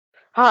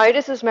Hi,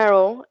 this is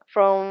Meryl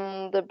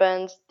from the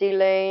bands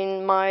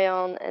Delane,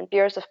 Mayan, and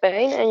Pierce of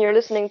Pain, and you're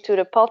listening to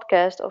the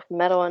podcast of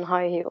Metal and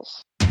High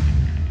Heels.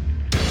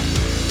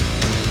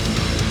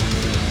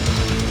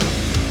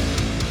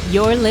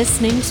 You're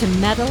listening to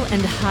Metal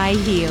and High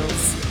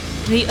Heels,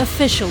 the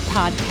official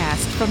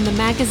podcast from the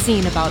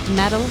magazine about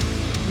metal,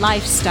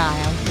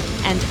 lifestyle,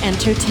 and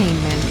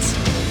entertainment.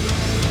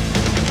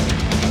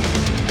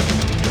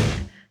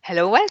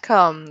 Hello,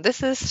 welcome.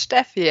 This is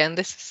Steffi, and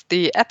this is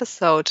the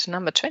episode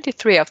number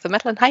 23 of the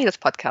Metal and High Heels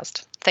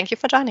podcast. Thank you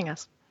for joining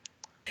us.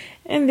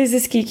 And this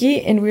is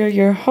Kiki, and we're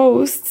your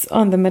hosts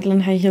on the Metal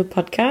and High Heel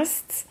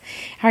podcasts.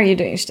 How are you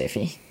doing,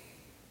 Steffi?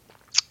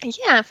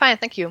 Yeah, I'm fine,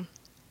 thank you.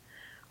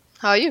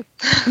 How are you?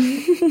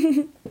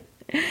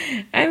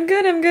 I'm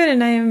good,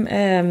 and I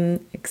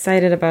am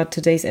excited about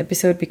today's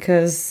episode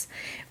because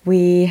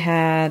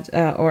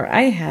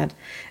I had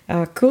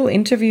a cool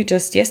interview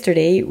just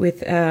yesterday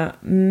with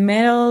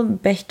Merel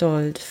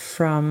Bechtold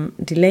from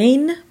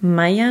Delane,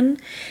 Mayan,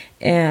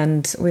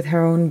 and with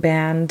her own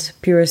band,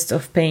 Purest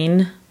of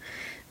Pain.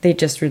 They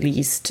just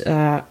released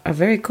a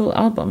very cool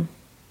album.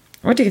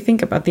 What do you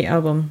think about the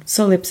album,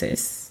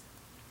 Solipsis?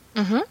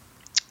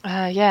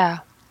 Yeah,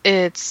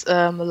 it's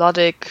a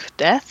melodic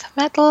death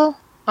metal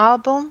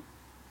album.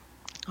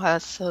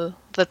 That's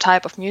the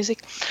type of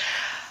music.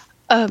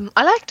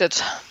 I liked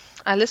it.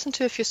 I listened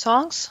to a few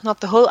songs,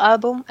 not the whole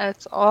album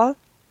at all,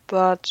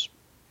 but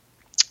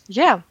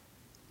yeah,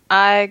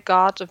 I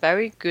got a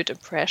very good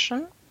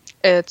impression.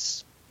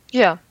 It's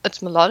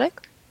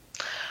melodic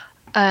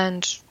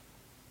and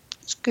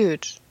it's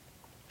good.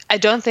 I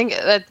don't think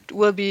that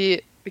will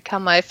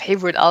become my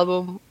favorite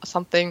album or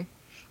something,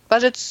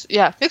 but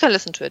you can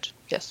listen to it.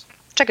 Yes,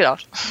 check it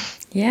out.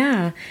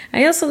 Yeah,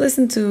 I also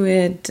listened to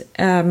it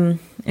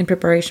in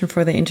preparation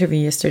for the interview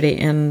yesterday,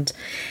 and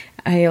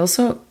I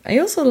also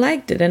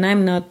liked it. And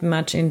I'm not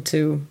much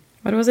into,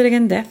 what was it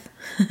again, death?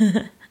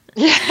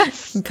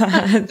 Yes,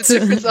 But the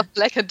difference of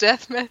black and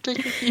death metal.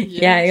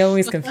 yeah, I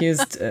always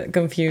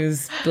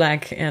confuse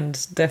black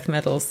and death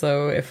metal.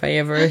 So if I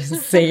ever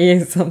say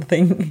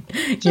something,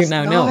 you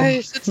now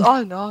noise. It's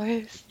all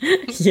noise.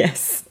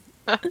 Yes.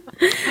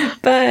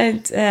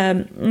 But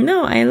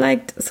no, I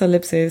liked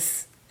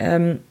Solipsis.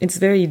 It's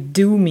very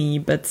doomy,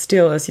 but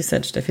still, as you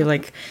said, I feel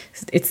like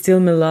it's still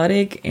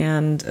melodic,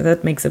 and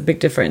that makes a big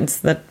difference.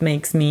 That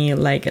makes me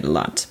like it a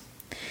lot.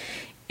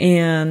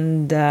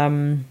 And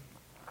the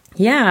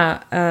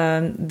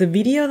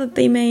video that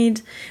they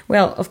made,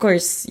 well, of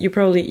course, you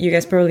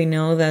guys probably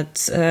know that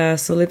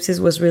Solipsis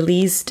was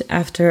released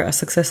after a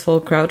successful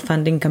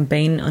crowdfunding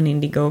campaign on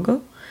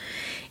Indiegogo.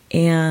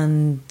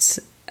 And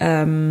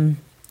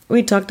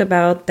we talked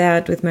about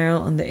that with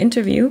Meryl on the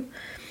interview.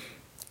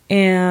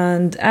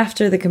 And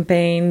after the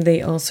campaign,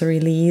 they also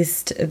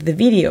released the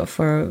video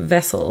for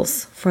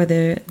Vessels, for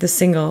the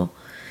single.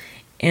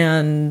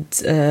 And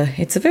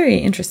it's a very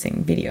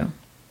interesting video.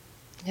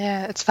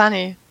 Yeah, it's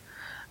funny.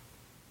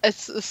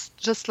 It's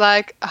just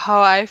like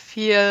how I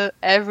feel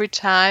every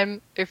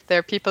time if there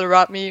are people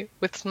around me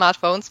with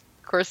smartphones.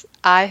 Of course,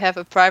 I have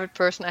a private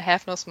person. I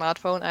have no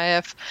smartphone. I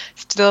have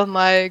still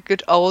my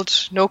good old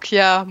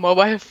Nokia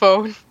mobile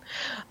phone,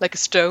 like a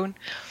stone.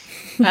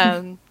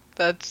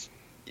 But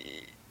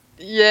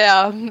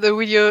yeah, the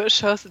video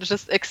shows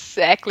just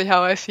exactly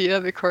how I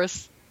feel,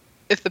 because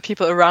if the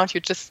people around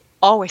you just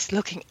always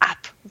looking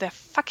up their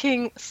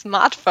fucking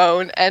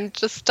smartphone and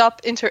just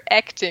stop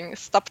interacting,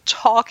 stop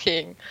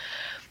talking,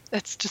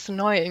 it's just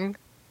annoying.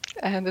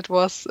 And it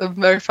was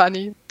very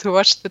funny to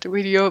watch the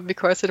video,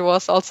 because it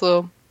was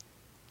also,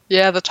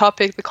 the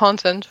topic, the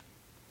content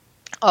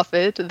of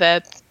it,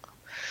 that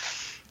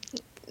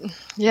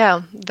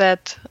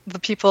the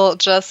people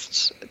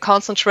just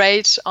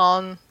concentrate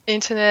on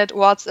internet,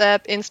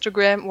 WhatsApp,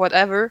 Instagram,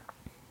 whatever,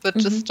 but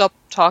just stop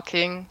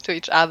talking to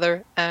each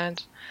other.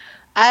 And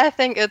I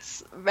think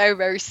it's very,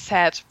 very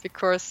sad,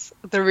 because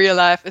the real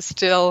life is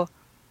still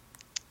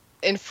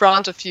in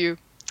front of you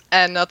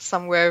and not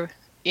somewhere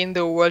in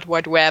the World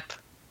Wide Web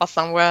or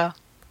somewhere.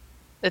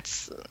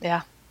 It's,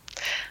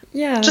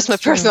 just my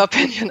personal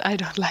opinion. I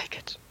don't like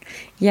it.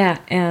 Yeah,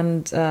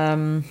 and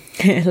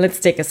let's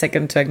take a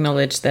second to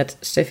acknowledge that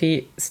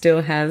Steffi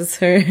still has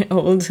her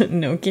old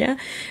Nokia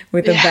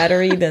with a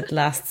battery that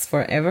lasts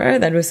forever.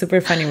 That was super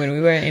funny when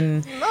we were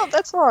in... No,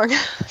 that's wrong.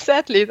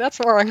 Sadly, that's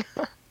wrong.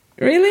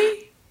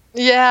 Really?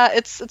 Yeah,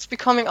 it's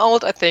becoming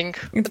old, I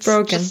think. It's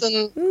broken. It's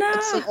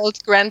an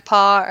old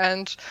grandpa,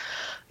 and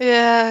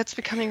it's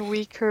becoming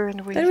weaker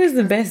and weaker. That was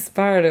the best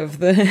part of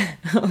the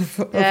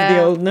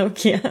the old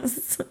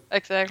Nokias.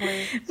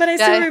 Exactly. But I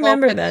still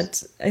remember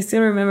that. I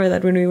still remember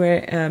that when we were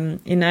in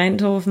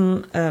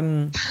Eindhoven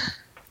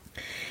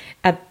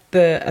at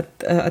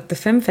the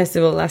Femme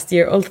Festival last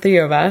year, all three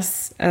of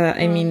us.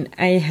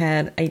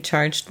 I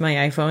charged my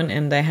iPhone,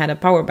 and I had a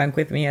power bank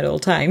with me at all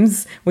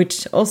times,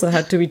 which also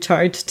had to be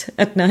charged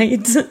at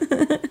night.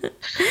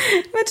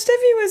 But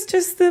Steffi was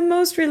just the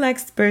most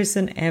relaxed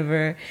person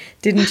ever.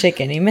 Didn't check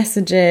any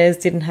messages,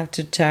 didn't have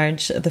to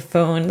charge the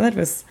phone. That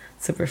was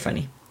super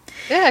funny.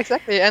 Yeah,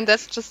 exactly. And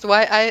that's just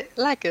why I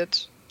like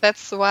it.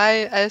 that's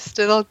why I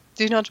still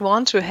do not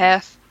want to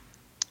have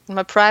in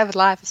my private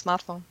life a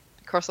smartphone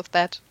because of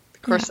that.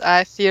 Because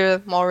I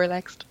feel more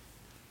relaxed.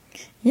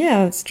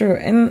 Yeah, that's true.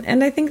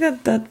 And I think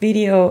that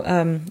video,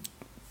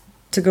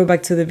 to go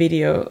back to the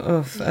video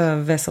of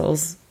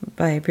Vessels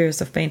by Pierce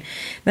of Pain,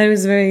 that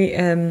was very,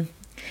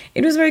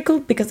 it was very cool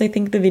because I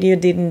think the video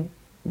did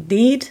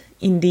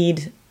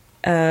indeed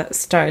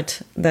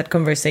start that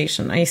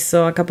conversation. I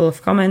saw a couple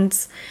of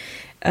comments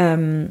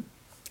on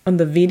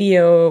the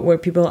video where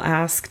people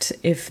asked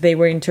if they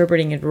were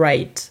interpreting it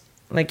right.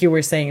 Like you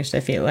were saying,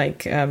 Steffi,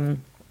 like,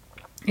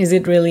 is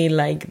it really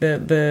like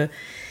the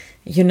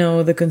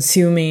the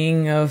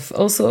consuming of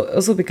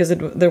also because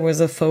there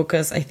was a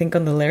focus, I think,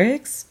 on the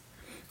lyrics,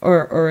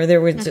 or there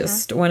was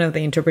just one of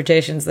the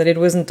interpretations that it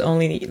wasn't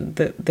only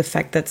the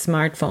fact that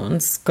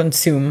smartphones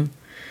consume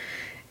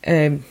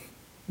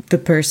the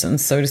person,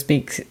 so to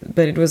speak,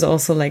 but it was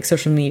also like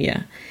social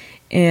media,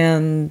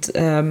 and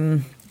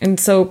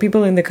so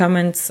people in the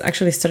comments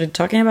actually started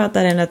talking about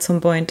that, and at some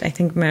point I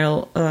think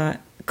Meryl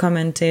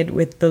commented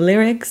with the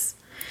lyrics,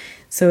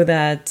 so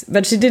that,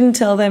 but she didn't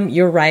tell them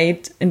you're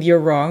right and you're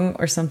wrong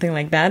or something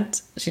like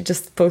that. She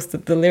just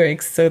posted the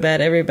lyrics so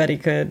that everybody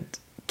could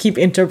keep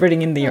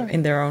interpreting in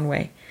their own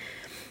way.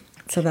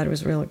 So that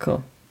was really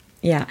cool.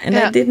 Yeah, and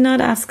I did not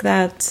ask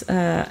that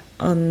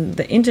on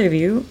the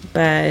interview,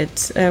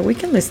 but we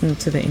can listen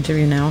to the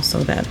interview now so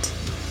that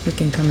we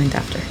can comment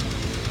after.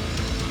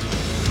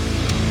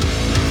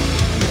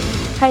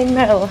 Hi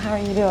Meryl, how are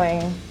you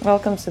doing?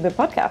 Welcome to the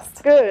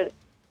podcast. Good.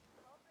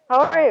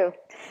 How are you?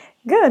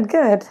 Good.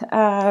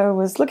 I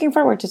was looking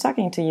forward to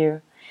talking to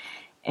you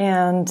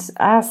and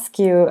ask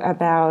you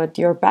about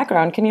your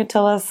background. Can you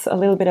tell us a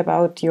little bit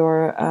about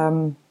your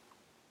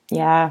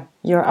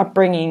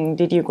upbringing?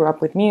 Did you grow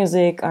up with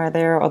music? Are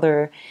there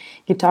other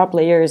guitar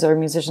players or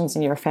musicians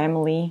in your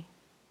family?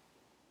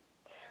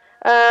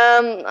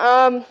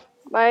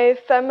 My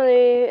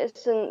family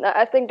isn't.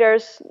 I think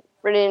there's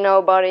really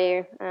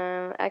nobody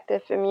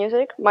active in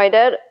music. My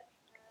dad.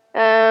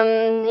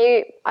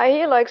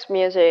 He likes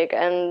music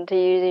and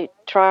he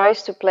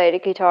tries to play the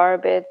guitar a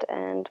bit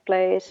and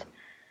plays.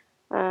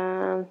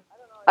 I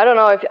don't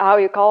know how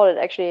you call it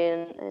actually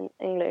in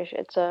English.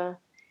 It's I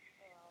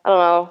don't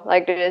know,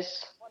 like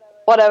this,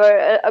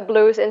 whatever, a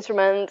blues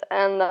instrument,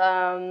 and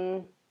I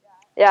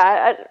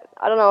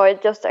don't know.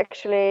 It just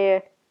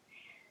actually,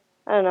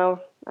 I don't know,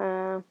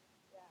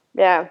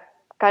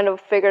 kind of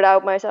figured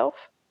out myself.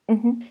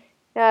 Mm-hmm.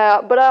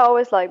 Yeah, but I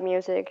always like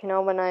music.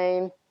 When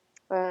I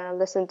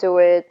listen to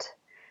it.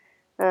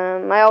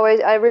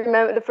 I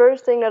remember the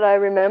first thing that I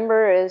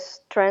remember is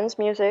trance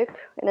music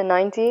in the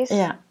 90s.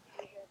 Yeah.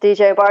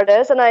 DJ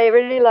Bardes, and I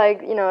really like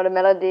the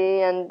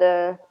melody and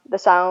the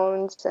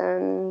sounds,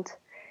 and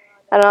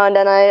I don't know. And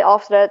then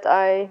after that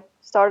I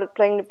started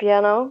playing the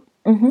piano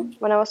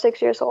when I was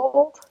 6 years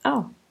old.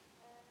 Oh.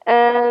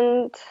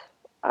 And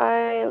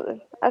I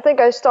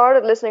think I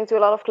started listening to a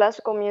lot of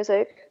classical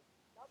music,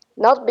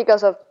 not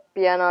because of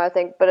piano, I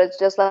think, but it's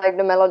just like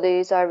the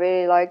melodies. I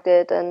really liked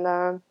it,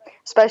 and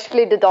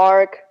especially the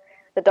dark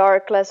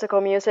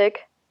classical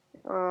music.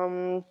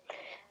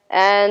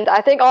 And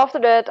I think after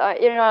that,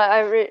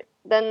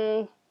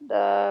 then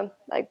the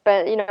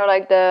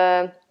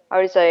how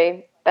do you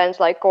say, bands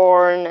like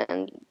Korn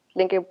and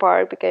Linkin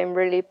Park became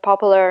really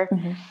popular,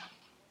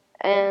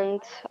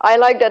 and I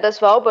liked that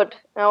as well. But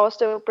I was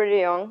still pretty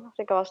young. I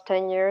think I was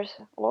 10 years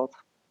old.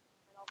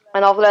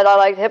 And after that, I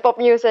liked hip hop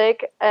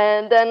music,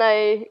 and then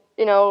I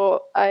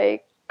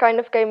kind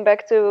of came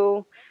back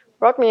to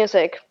rock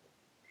music.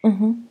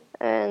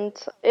 And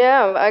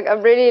I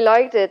really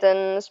liked it,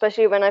 and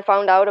especially when I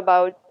found out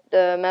about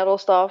the metal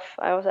stuff,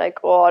 I was like,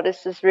 "Oh,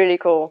 this is really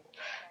cool."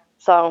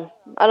 So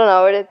I don't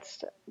know.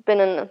 It's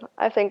been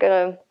I think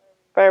a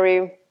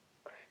very,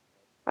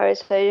 I would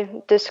say,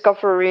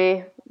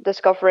 discovering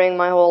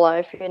my whole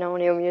life.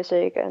 New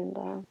music, and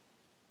I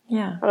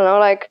don't know,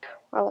 like.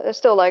 Well, I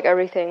still like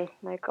everything,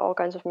 like all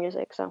kinds of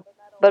music. So,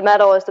 but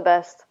metal is the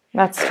best.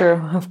 That's true,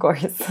 of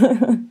course.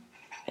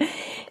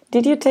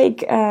 Did you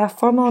take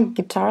formal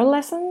guitar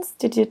lessons?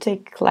 Did you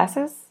take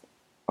classes,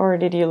 or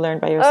did you learn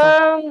by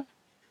yourself?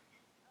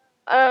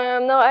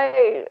 No,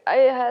 I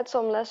had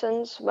some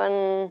lessons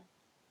when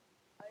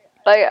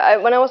I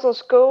was in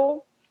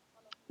school.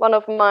 One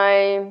of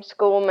my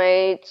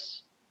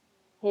schoolmates,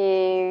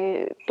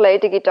 he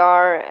played the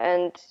guitar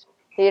and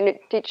he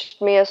taught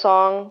me a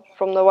song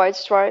from the White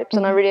Stripes,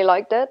 and I really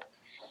liked that.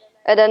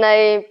 And then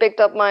I picked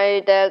up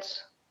my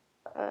dad's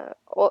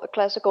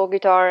classical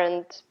guitar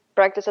and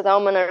practiced at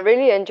home, and I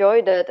really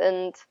enjoyed it.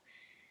 And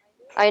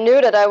I knew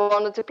that I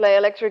wanted to play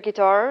electric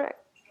guitar,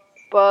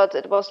 but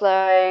it was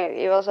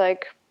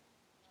like,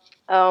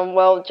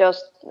 well,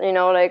 just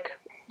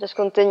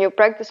continue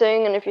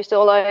practicing, and if you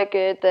still like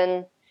it,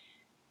 then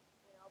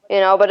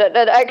But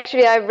that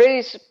actually, I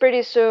really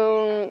pretty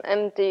soon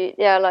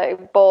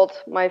bought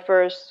my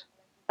first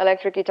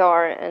electric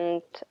guitar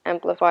and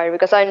amplifier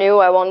because I knew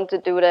I wanted to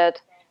do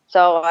that.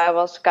 So I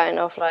was kind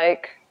of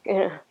like,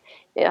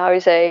 how you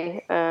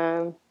say,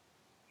 I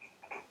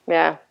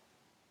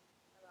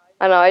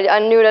I know I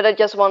knew that I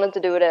just wanted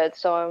to do that,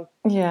 so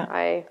Yeah.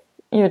 I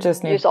You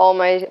just need. used all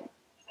my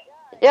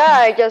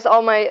I just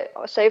all my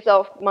saved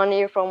up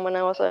money from when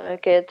I was a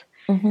kid.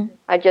 Mm-hmm.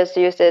 I just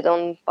used it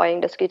on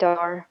buying this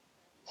guitar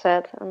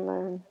set,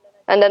 and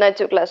then I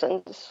took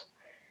lessons.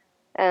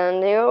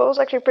 And he was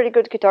actually a pretty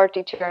good guitar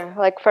teacher,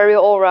 like very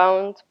all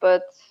round.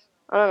 But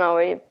I don't know,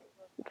 it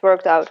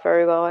worked out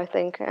very well, I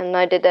think. And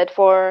I did that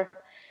for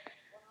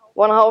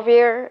 1.5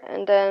 year,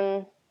 and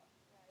then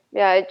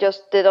I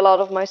just did a lot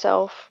of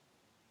myself.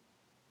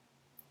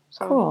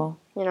 So, Cool.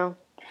 you know.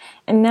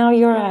 And now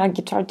you're a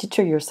guitar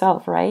teacher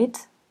yourself, right?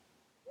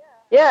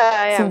 Yeah,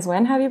 I am. Since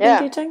when have you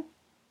been teaching?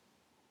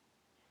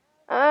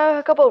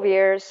 A couple of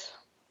years.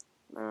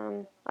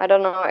 I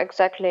don't know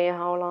exactly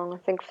how long. I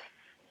think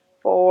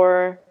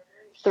for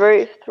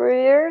 3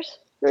 years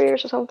or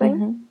something.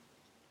 Mm-hmm.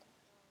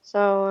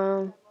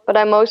 So, but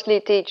I mostly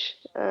teach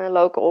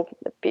local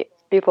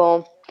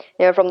people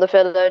here from the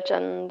village,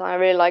 and I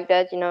really like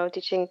that.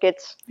 Teaching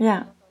kids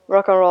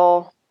rock and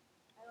roll,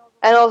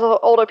 and also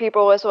older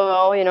people as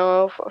well.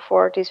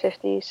 40s,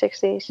 50s,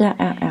 60s.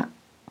 Yeah.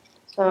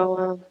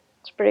 So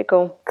it's pretty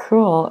cool.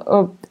 Cool.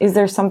 Oh, is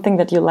there something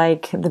that you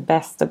like the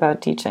best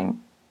about teaching?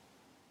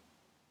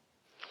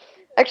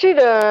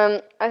 Actually,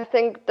 I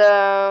think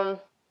I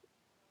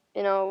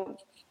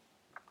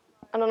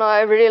don't know.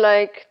 I really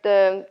like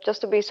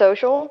just to be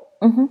social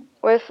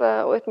with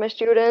my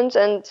students,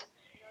 and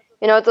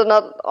to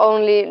not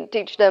only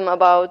teach them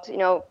about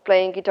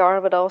playing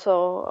guitar, but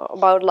also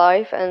about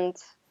life and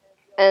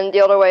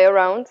the other way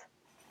around.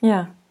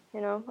 Yeah.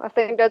 I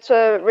think that's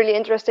really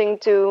interesting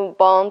to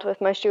bond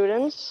with my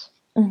students,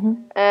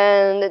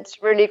 and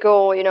it's really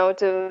cool,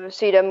 to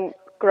see them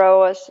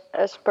grow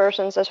as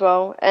persons as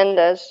well, and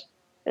as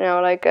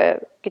like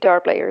guitar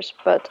players.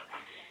 But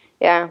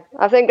yeah,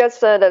 I think that's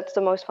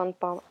the most fun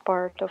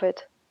part of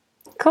it.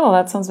 Cool.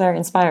 That sounds very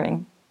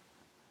inspiring.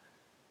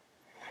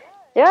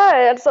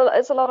 Yeah, it's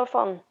a lot of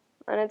fun,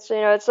 and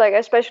it's like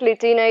especially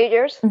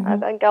teenagers. I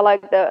think I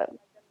like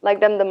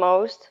them the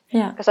most.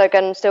 Yeah. Because I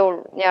can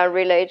still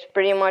relate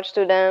pretty much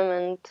to them,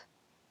 and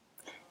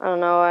I don't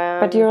know.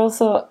 But you're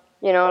also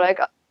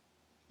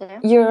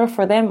you're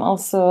for them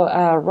also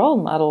a role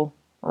model,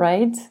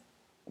 right?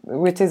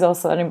 Which is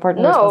also an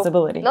important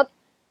responsibility.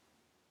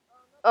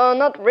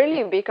 Not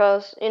really,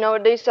 because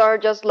these are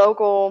just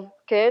local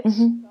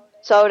kids,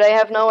 so they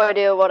have no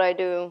idea what I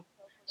do.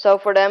 So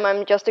for them,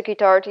 I'm just a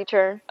guitar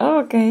teacher.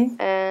 Oh, okay.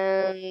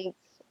 And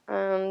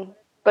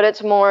but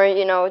it's more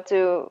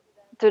to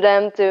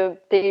them to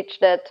teach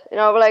that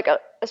like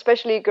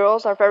especially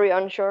girls are very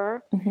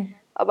unsure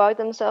about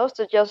themselves,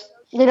 to just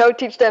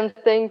teach them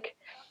to think,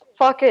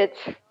 fuck it,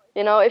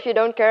 if you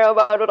don't care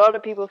about what other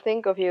people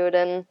think of you,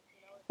 then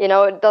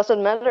it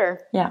doesn't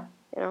matter. Yeah.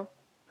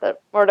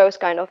 Or those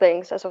kind of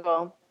things as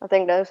well. I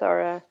think those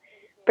are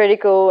pretty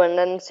cool, and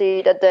then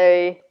see that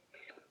they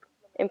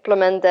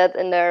implement that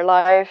in their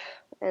life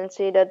and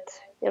see that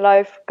your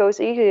life goes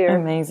easier.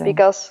 Amazing.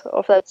 Because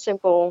of that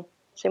simple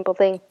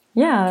thing.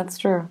 Yeah, that's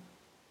true.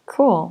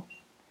 Cool.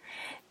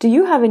 Do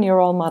you have any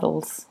role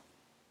models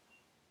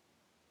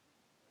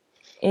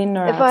in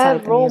or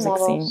outside the music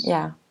scene?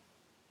 Yeah.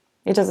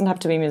 It doesn't have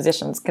to be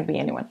musicians, it could be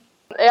anyone.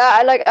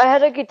 Yeah, I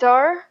had a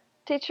guitar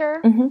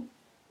teacher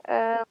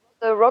at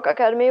the Rock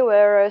Academy,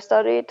 where I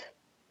studied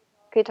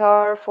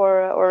guitar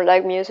or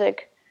like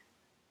music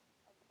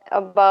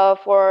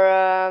for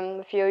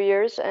a few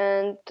years,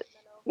 and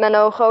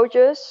Menno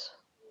Gootjes,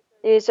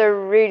 he's a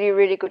really,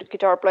 really good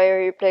guitar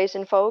player. He plays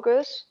in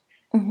Focus.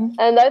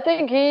 And I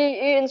think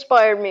he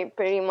inspired me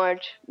pretty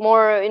much.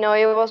 More, he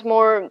was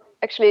more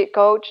actually a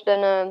coach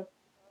than a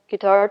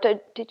guitar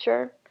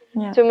teacher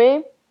to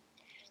me.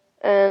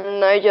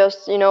 And I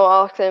just,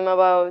 asked him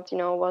about,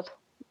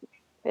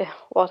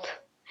 what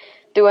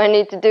do I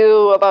need to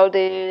do about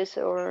this?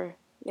 Or,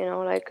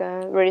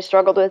 really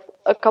struggled with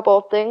a couple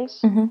of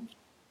things. And,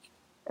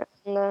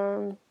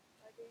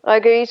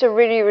 he's a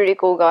really, really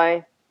cool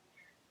guy.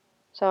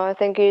 So I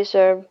think he's,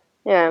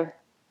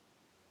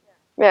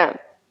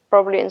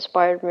 probably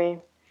inspired me,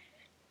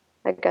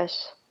 I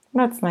guess.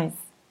 That's nice.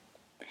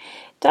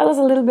 Tell us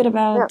a little bit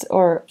about,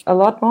 or a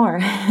lot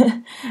more,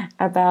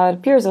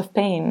 about Peers of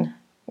Pain.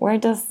 Where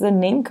does the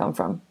name come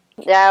from?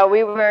 Yeah,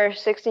 we were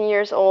 16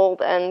 years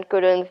old and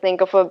couldn't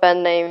think of a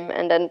band name,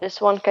 and then this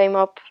one came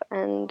up,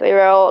 and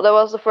that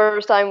was the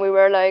first time we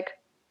were like,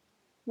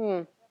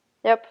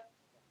 yep,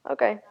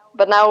 okay.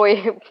 But now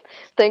we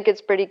think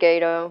it's pretty gay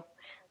though.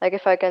 Like,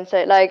 if I can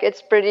say, like,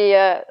 it's pretty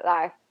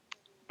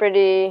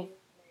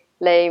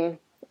lame.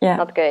 Yeah.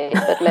 Not gay,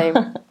 but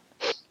lame.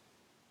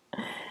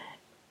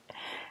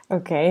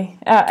 Okay.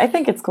 I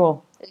think it's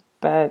cool.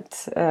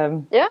 But,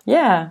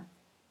 yeah.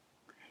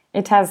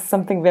 It has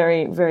something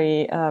very,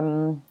 very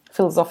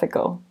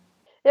philosophical.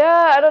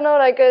 Yeah, I don't know,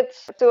 like,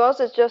 to us,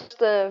 it's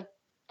just a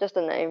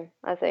name,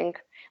 I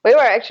think. We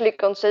were actually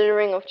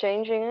considering of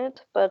changing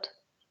it, but,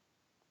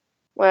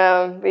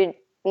 well, in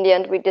the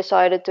end, we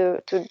decided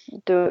to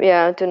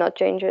not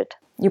change it.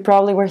 You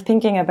probably were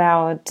thinking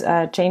about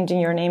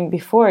changing your name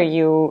before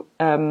you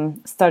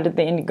started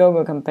the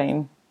Indiegogo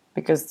campaign.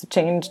 because to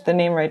change the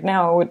name right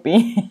now would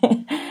be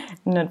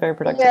not very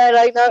productive. Yeah,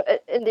 like no,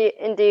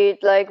 indeed,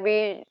 like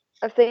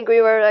I think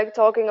we were like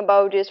talking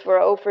about this for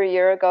over a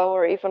year ago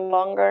or even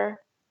longer,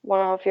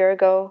 1.5 year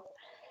ago.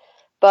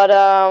 But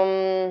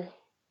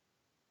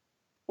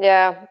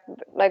yeah,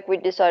 like we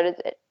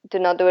decided to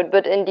not do it.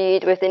 But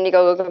indeed, with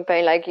Indiegogo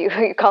campaign, like you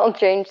can't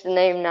change the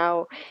name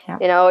now. Yeah.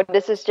 You know,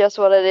 this is just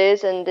what it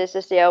is, and this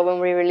is the album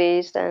we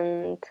released,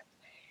 and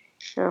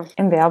yeah.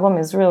 And the album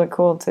is really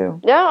cool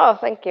too. Yeah, oh,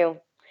 thank you.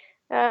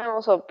 Yeah, I'm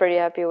also pretty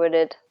happy with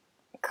it.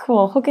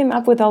 Cool. Who came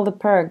up with all the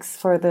perks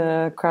for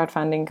the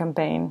crowdfunding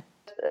campaign?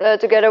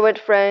 Together with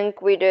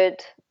Frank, we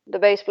did the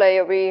bass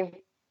player.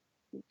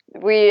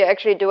 We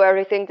actually do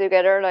everything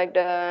together, like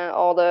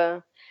all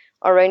the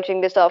arranging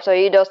the stuff. So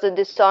he does the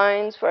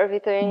designs for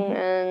everything,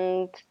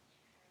 and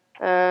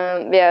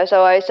yeah.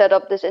 So I set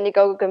up this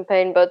Indiegogo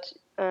campaign, but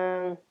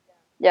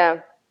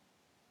yeah,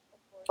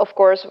 of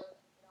course,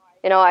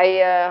 you know,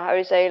 I how do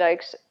you say,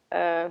 like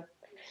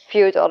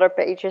viewed other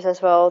pages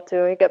as well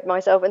to get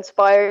myself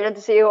inspired and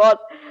to see what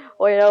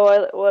you know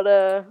what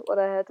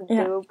I had to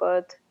do.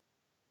 But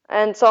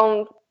and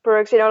some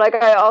perks, you know, like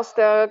I asked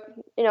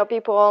you know,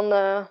 people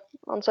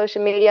on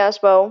social media as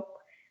well,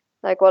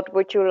 like what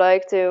would you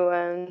like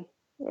to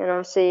you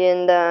know, see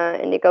in the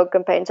Indiegogo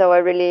campaign. So I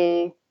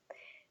really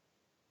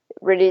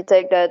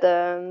take that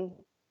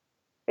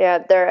yeah,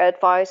 their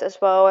advice as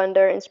well and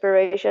their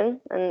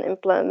inspiration and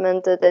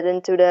implemented it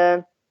into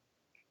the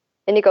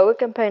Indiegogo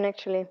campaign.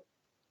 Actually,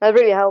 that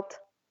really helped.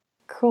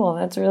 Cool,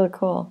 that's really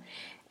cool.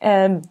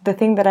 And the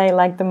thing that I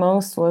liked the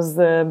most was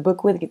the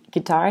book with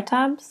guitar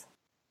tabs.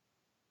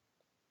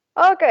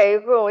 Okay,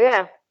 cool.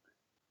 Yeah,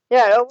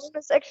 that one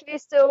is actually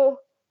still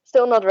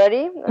not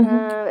ready.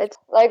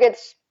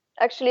 It's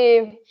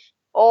actually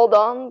all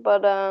done,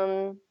 but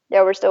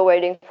yeah, we're still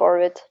waiting for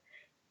it.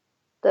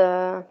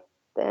 The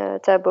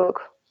tab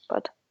book,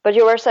 but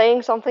you were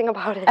saying something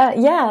about it.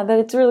 Yeah, that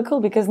it's really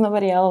cool because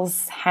nobody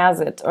else has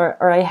it,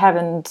 or I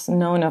haven't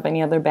known of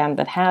any other band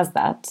that has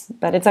that.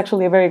 But it's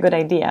actually a very good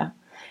idea.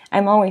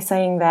 I'm always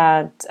saying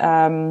that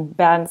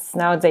bands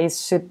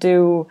nowadays should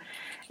do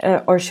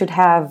or should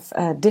have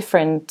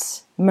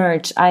different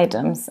merch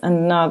items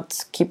and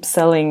not keep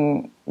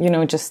selling, you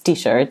know, just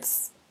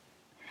T-shirts.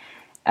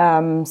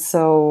 Something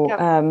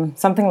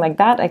like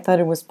that, I thought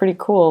it was pretty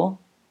cool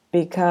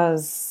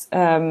because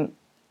I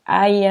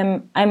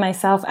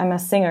myself, I'm a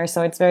singer,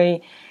 so it's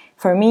very,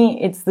 for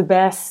me, it's the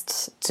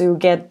best to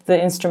get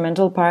the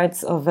instrumental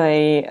parts of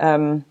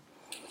an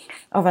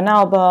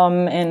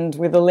album, and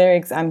with the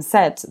lyrics I'm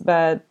set.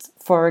 But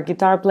for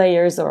guitar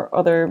players or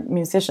other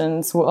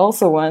musicians who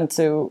also want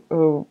to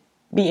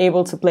be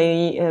able to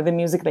play the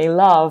music they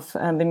love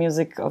and the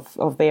music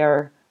of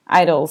their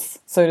idols,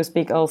 so to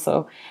speak,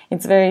 also,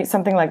 it's very,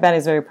 something like that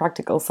is very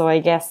practical. So I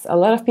guess a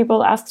lot of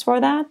people asked for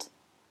that.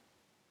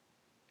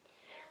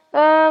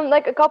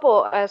 Like a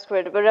couple asked for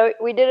it, but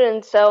we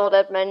didn't sell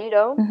that many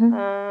though.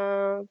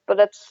 But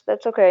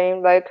that's okay.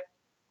 Like,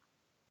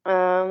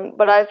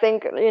 but I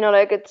think, you know,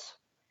 like it's,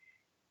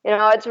 you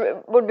know, it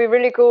would be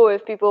really cool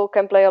if people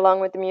can play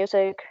along with the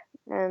music,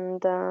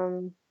 and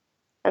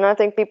I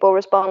think people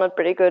responded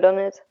pretty good on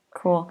it.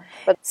 Cool.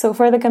 So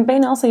for the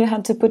campaign, also you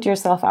had to put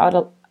yourself out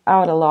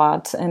a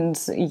lot, and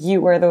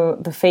you were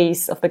the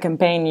face of the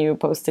campaign. You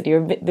posted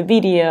the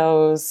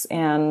videos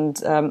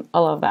and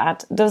all of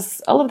that.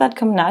 Does all of that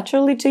come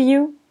naturally to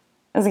you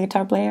as a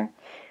guitar player?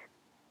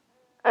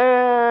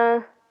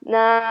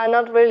 Nah,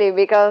 not really,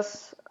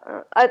 because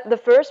the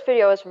first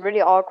video was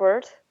really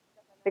awkward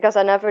because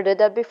I never did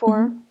that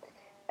before,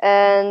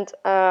 and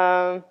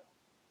yeah,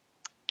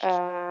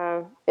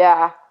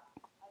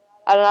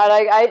 I don't know,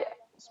 like I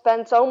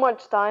spent so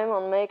much time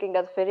on making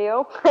that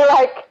video,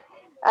 like.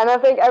 And I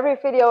think every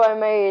video I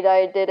made,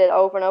 I did it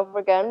over and over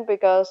again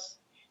because,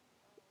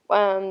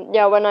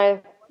 yeah, when I,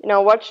 you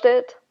know, watched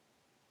it,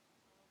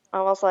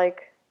 I was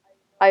like,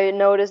 I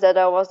noticed that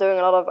I was doing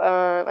a lot of,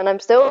 and I'm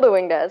still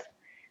doing that.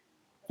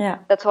 Yeah.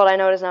 That's what I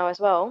notice now as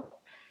well.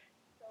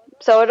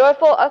 So I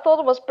thought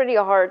it was pretty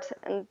hard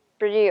and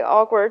pretty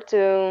awkward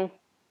to,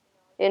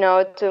 you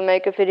know, to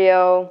make a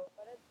video,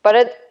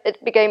 but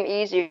it became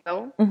easier, you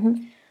know.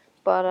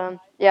 But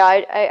yeah,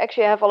 I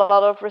actually have a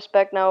lot of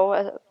respect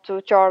now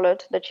to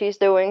Charlotte, that she's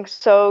doing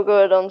so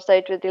good on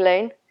stage with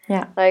Elaine.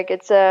 Yeah. Like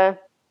it's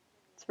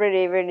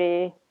really,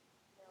 really,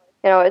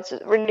 you know, it's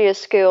really a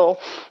skill.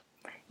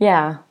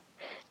 Yeah.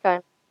 Okay.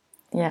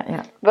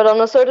 Yeah. But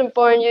on a certain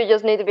point, you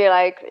just need to be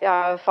like,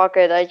 yeah, fuck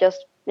it. I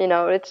just, you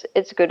know, it's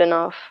good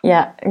enough.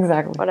 Yeah,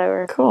 exactly.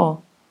 Whatever.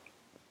 Cool.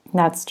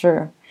 That's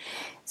true.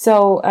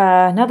 So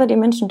now that you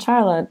mentioned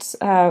Charlotte,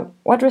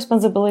 what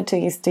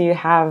responsibilities do you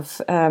have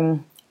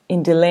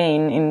in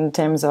Delain in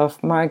terms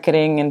of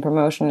marketing and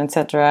promotion,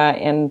 etc.,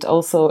 and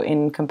also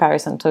in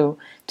comparison to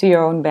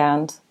your own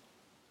band?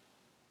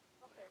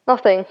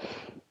 Nothing.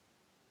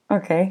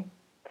 Okay.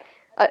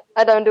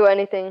 I don't do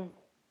anything.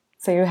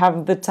 So you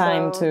have the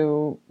time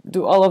to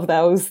do all of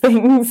those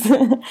things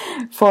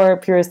for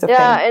Purest of Pain.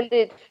 Yeah,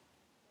 indeed.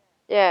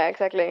 Yeah,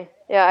 exactly.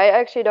 Yeah, I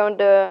actually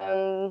don't.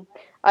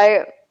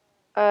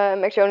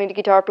 I'm actually only the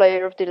guitar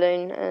player of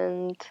Delane,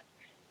 and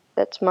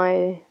that's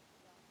my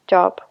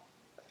job.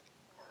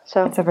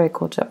 So It's a very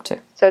cool job too.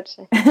 So to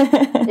say.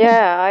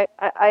 Yeah,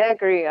 I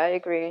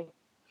agree.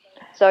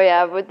 So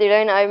yeah, with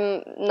Delane,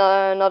 I'm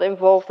not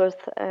involved with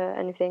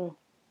anything.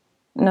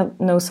 No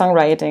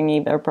songwriting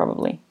either,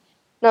 probably.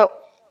 No.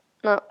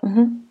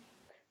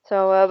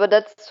 So, but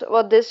that's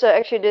what this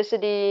this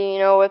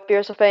CD, with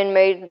Pierce of Pain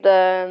made.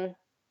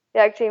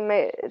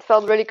 It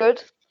felt really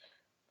good,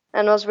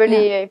 and was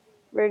really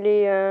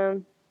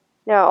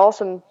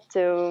awesome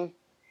to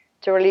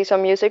release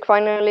some music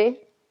finally.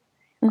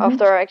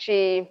 After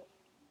actually,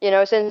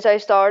 since I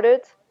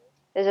started,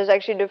 this is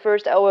actually the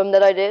first album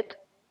that I did,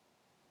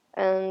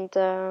 and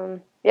so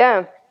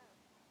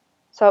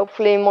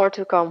hopefully more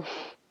to come.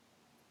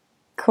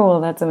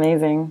 Cool, that's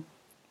amazing.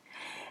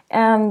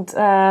 And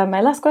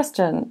my last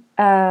question,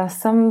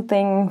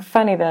 something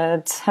funny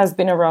that has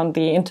been around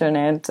the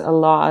internet a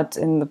lot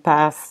in the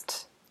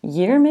past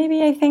year,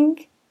 maybe, I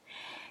think.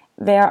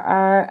 There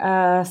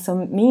are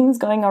some memes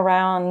going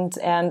around,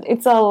 and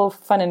it's all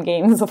fun and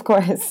games, of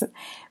course,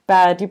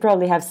 but you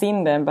probably have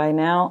seen them by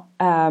now.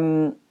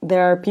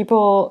 There are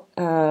people,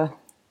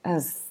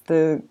 as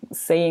the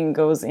saying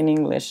goes in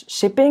English,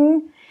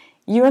 shipping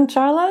you and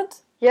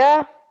Charlotte.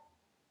 Yeah,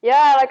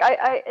 like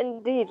I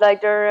indeed,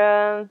 like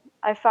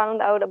I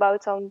found out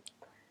about some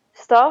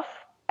stuff.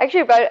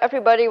 Actually,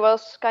 everybody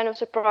was kind of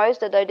surprised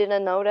that I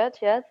didn't know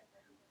that yet.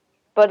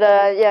 But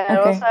yeah,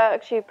 it was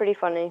actually pretty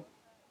funny,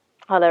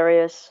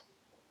 hilarious,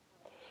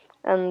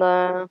 and.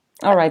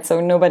 All right, so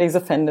nobody's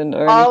offended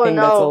or anything.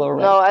 No, that's all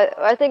right.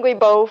 No, I think we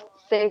both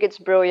think it's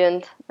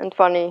brilliant and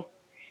funny,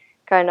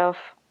 kind of.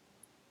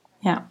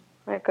 Yeah.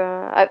 Like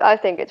I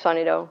think it's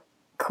funny though.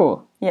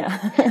 Cool.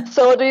 Yeah.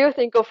 So what do you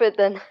think of it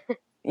then?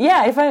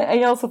 Yeah,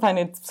 I also find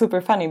it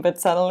super funny,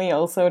 but suddenly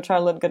also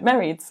Charlotte got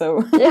married,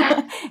 so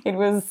yeah. It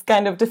was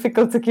kind of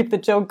difficult to keep the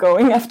joke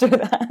going after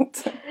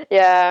that.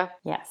 Yeah.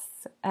 Yes.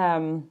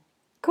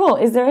 Cool.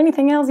 Is there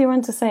anything else you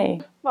want to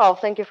say? Well,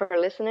 thank you for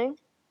listening.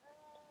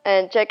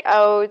 And check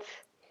out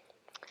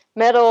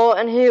Metal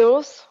and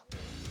Heels,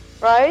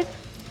 right?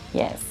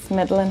 Yes,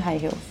 Metal and High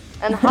Heels.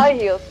 And High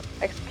Heels,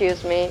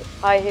 excuse me,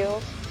 High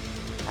Heels.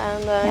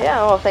 And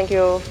well, thank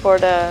you for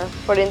the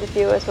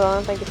interview as well,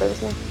 and thank you for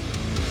listening.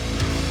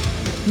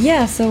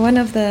 Yeah, so one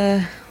of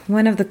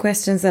the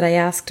questions that I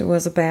asked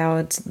was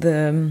about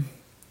the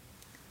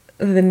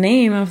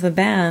name of the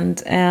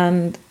band,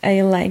 and I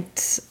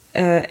liked,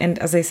 and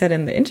as I said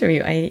in the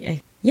interview,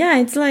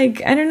 it's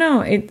like, I don't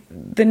know,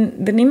 the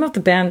name of the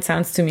band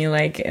sounds to me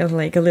like a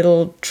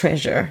little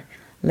treasure,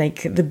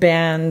 like the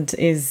band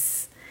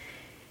is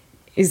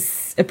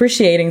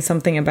appreciating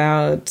something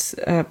about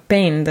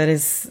pain that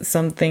is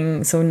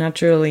something so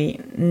naturally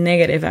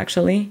negative,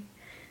 actually.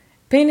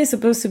 Pain is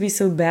supposed to be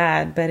so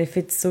bad, but if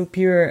it's so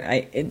pure,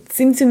 it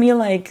seemed to me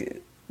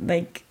like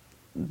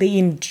they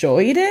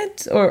enjoyed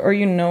it, or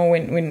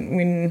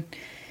when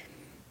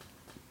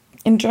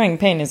enjoying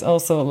pain is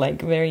also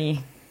like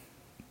very.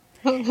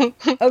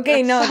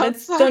 Okay, no,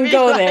 don't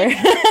go there.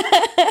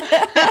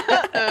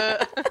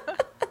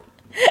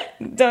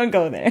 Don't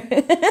go there.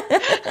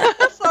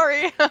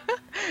 Sorry.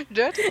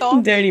 Dirty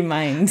thought. Dirty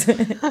mind.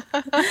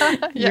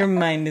 Your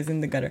mind is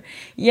in the gutter.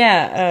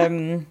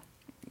 Yeah.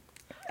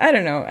 I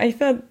don't know. I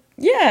thought,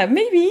 yeah,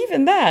 maybe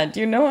even that,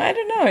 I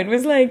don't know. It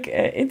was like,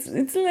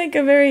 it's like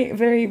a very,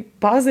 very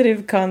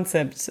positive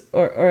concept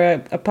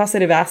or a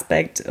positive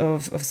aspect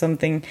of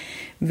something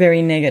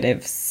very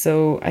negative.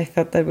 So I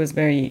thought that was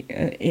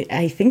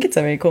I think it's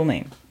a very cool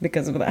name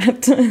because of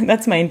that.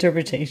 That's my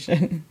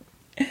interpretation.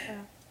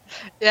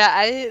 Yeah,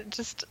 I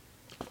just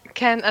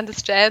can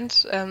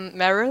understand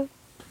Meryl,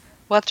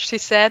 what she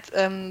said,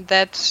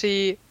 that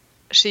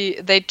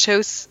they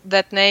chose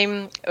that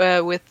name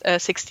with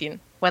 16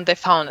 when they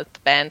founded the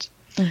band.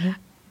 Mm-hmm.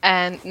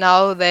 And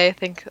now they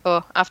think,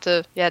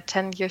 after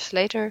 10 years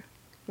later,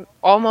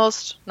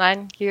 almost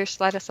 9 years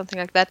later, something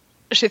like that,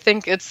 she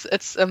think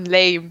it's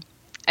lame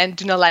and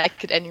do not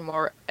like it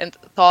anymore, and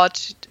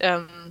thought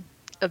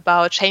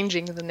about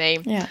changing the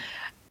name. Yeah.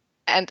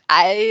 And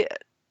I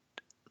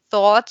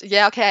thought,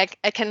 I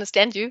can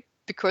understand you,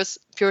 because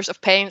Pierce of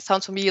Pain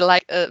sounds to me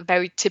like a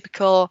very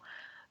typical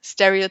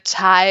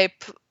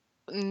stereotype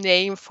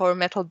name for a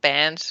metal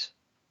band.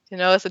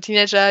 As a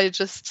teenager, you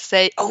just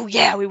say, "Oh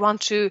yeah, we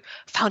want to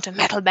found a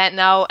metal band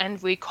now, and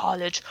we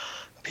call it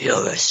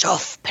Pierce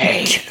of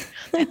Pain."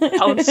 It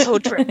sounds so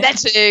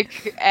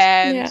dramatic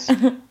and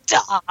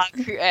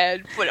dark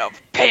and full of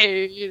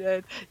pain.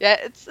 And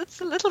it's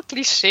a little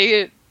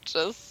cliche.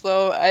 Just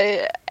so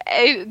I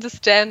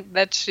understand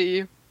that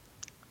she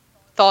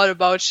thought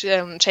about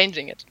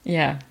changing it.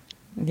 Yeah.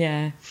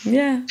 Okay.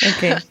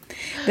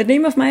 The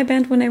name of my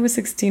band when I was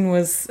 16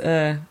 was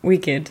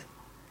Wicked.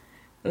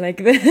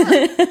 Like the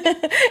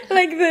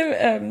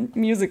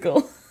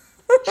musical.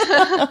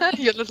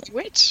 Your little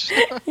witch.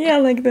 Yeah,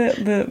 like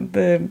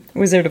the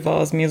Wizard of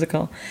Oz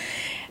musical.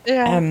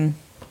 Yeah.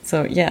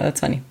 So that's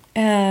funny.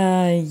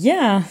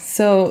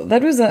 So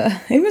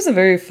it was a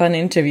very fun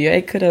interview.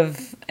 I could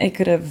have I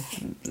could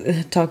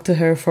have talked to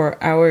her for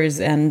hours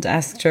and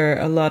asked her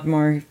a lot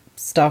more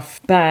stuff.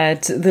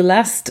 But the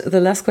last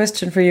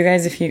question for you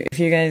guys, if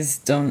you guys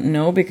don't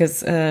know,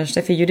 because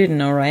Steffi, you didn't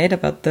know, right,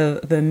 about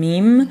the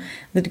meme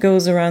that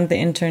goes around the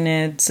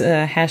internet,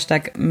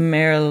 hashtag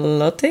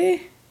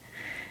Merlotte?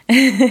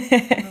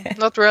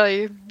 Not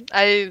really.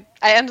 I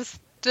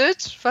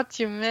understood what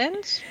you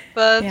meant,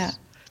 but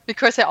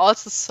because I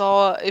also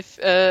saw if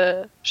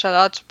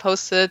Charlotte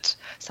posted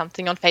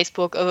something on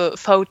Facebook, a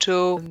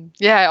photo.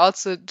 Yeah, I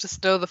also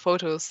just know the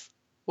photos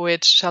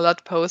which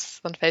Charlotte posts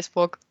on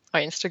Facebook or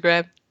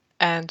Instagram,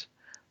 and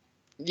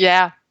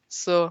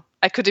so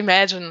I could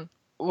imagine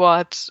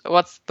what's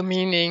the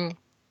meaning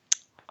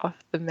of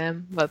the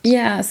meme. But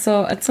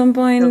so at some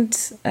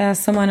point,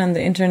 someone on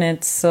the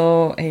internet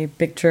saw a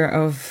picture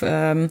of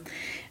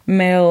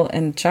Mel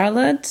and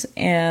Charlotte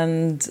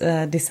and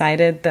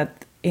decided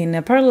that in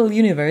a parallel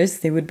universe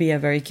they would be a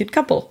very cute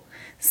couple.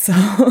 So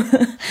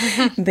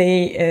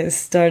they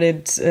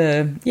started,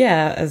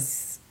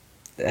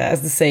 as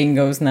the saying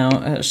goes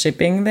now,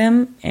 shipping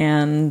them,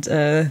 and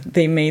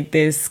they made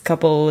this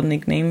couple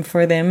nickname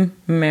for them,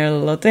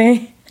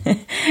 Merlotte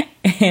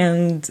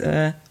and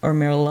or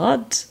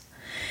Merlot,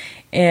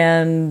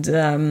 and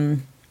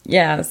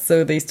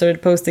so they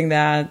started posting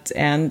that,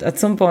 and at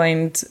some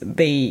point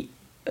they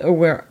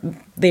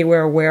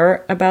were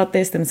aware about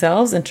this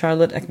themselves, and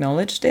Charlotte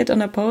acknowledged it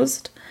on a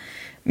post.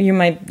 You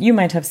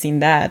might have seen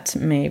that,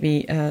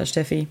 maybe,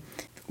 Steffi.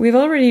 We've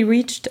already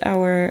reached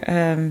our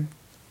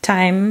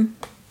time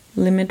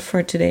limit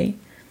for today.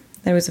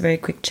 That was a very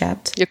quick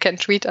chat. You can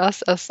tweet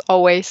us as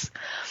always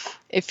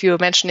if you're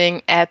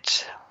mentioning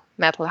at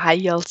Metal High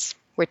Heels,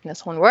 written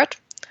as one word,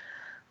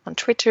 on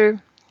Twitter.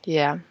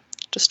 Yeah,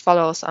 just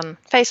follow us on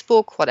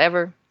Facebook,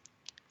 whatever.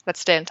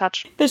 Let's stay in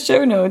touch. The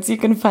show notes you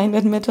can find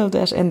at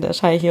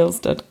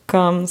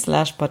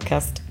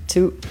metal-n-highheels.com/podcast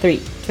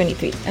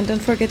 23. And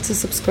don't forget to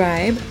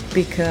subscribe,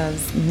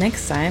 because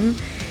next time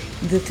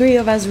the three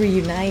of us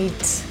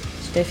reunite.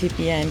 Steffi,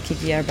 Pia and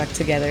Kiki are back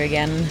together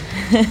again.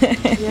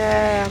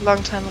 Yeah,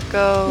 long time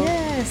ago.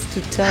 Yes,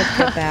 to talk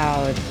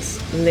about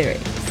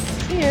lyrics.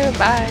 See you,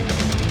 bye.